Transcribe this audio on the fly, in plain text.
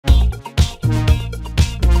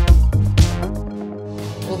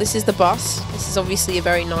this is the bus. This is obviously a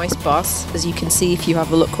very nice bus, as you can see if you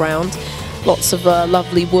have a look round. Lots of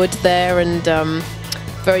lovely wood there, and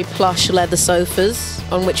very plush leather sofas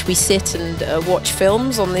on which we sit and watch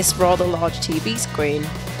films on this rather large TV screen.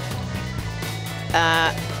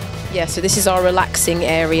 Yeah, so this is our relaxing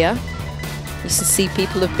area. You can see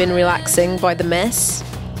people have been relaxing by the mess.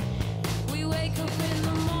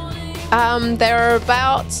 There are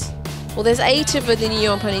about, well, there's 8 of the New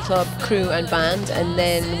York Pony Club crew and band, and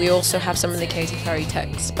then we also have some of the Katy Perry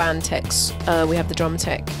techs, band techs. We have the drum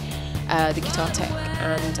tech, the guitar tech,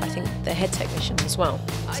 and I think the head technician as well.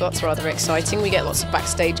 So that's rather exciting. We get lots of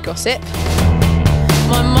backstage gossip.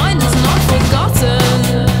 My mind is not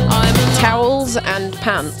forgotten. Towels and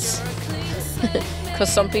pants,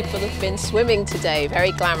 because some people have been swimming today.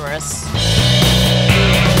 Very glamorous.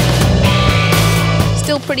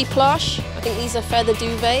 Still pretty plush. I think these are feather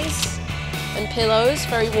duvets and pillows,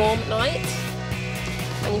 very warm at night.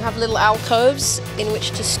 And you have little alcoves in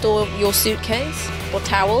which to store your suitcase or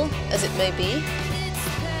towel, as it may be.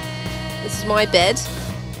 This is my bed.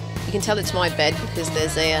 You can tell it's my bed because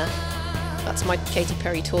there's a, that's my Katy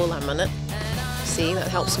Perry tour lamp on it. See, that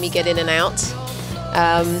helps me get in and out.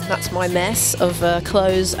 That's my mess of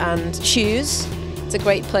clothes and shoes. It's a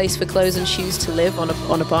great place for clothes and shoes to live on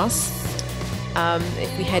a bus.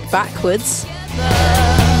 If we head backwards,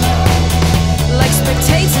 like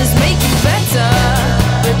spectators make you better,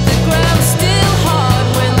 with the ground still hard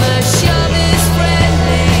when the shove is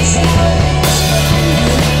friendly.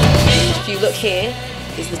 If you look here,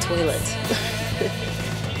 is the toilet.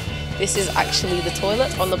 This is actually the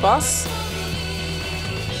toilet on the bus.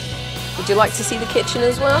 Would you like to see the kitchen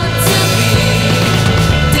as well?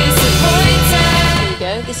 There you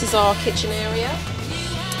go, this is our kitchen area.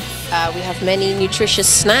 We have many nutritious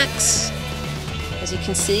snacks. As you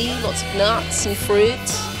can see, lots of nuts and fruit.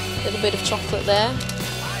 A little bit of chocolate there.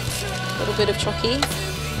 A little bit of chocky.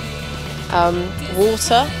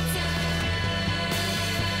 Water.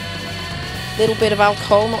 A little bit of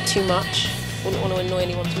alcohol, not too much. Wouldn't want to annoy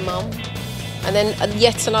anyone's mum. And then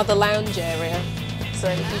yet another lounge area. So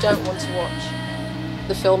if you don't want to watch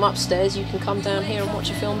the film upstairs, you can come down here and watch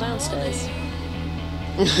a film downstairs.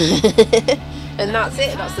 And that's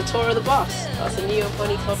it. That's the tour of the bus. That's the New York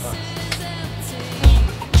Pony Club bus.